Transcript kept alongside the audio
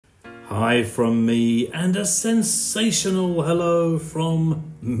Hi from me and a sensational hello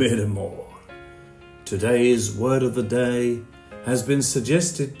from Middlemore. Today's word of the day has been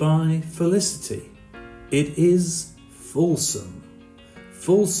suggested by Felicity. It is fulsome.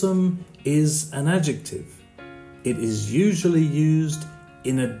 Fulsome is an adjective. It is usually used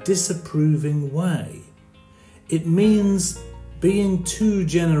in a disapproving way. It means being too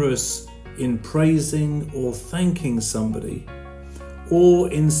generous in praising or thanking somebody,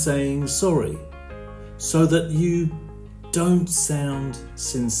 or in saying sorry, so that you don't sound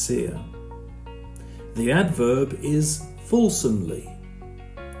sincere. The adverb is fulsomely.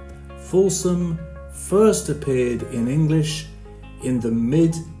 Fulsome first appeared in English in the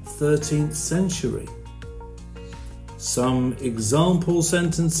mid-13th century. Some example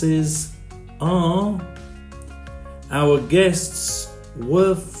sentences are: our guests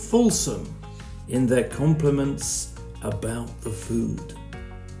were fulsome in their compliments about the food.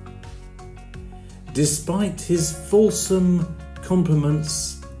 Despite his fulsome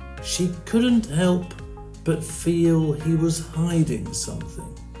compliments, she couldn't help but feel he was hiding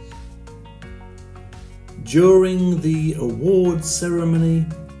something. During the award ceremony,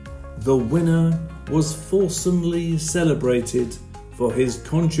 the winner was fulsomely celebrated for his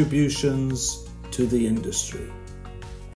contributions to the industry.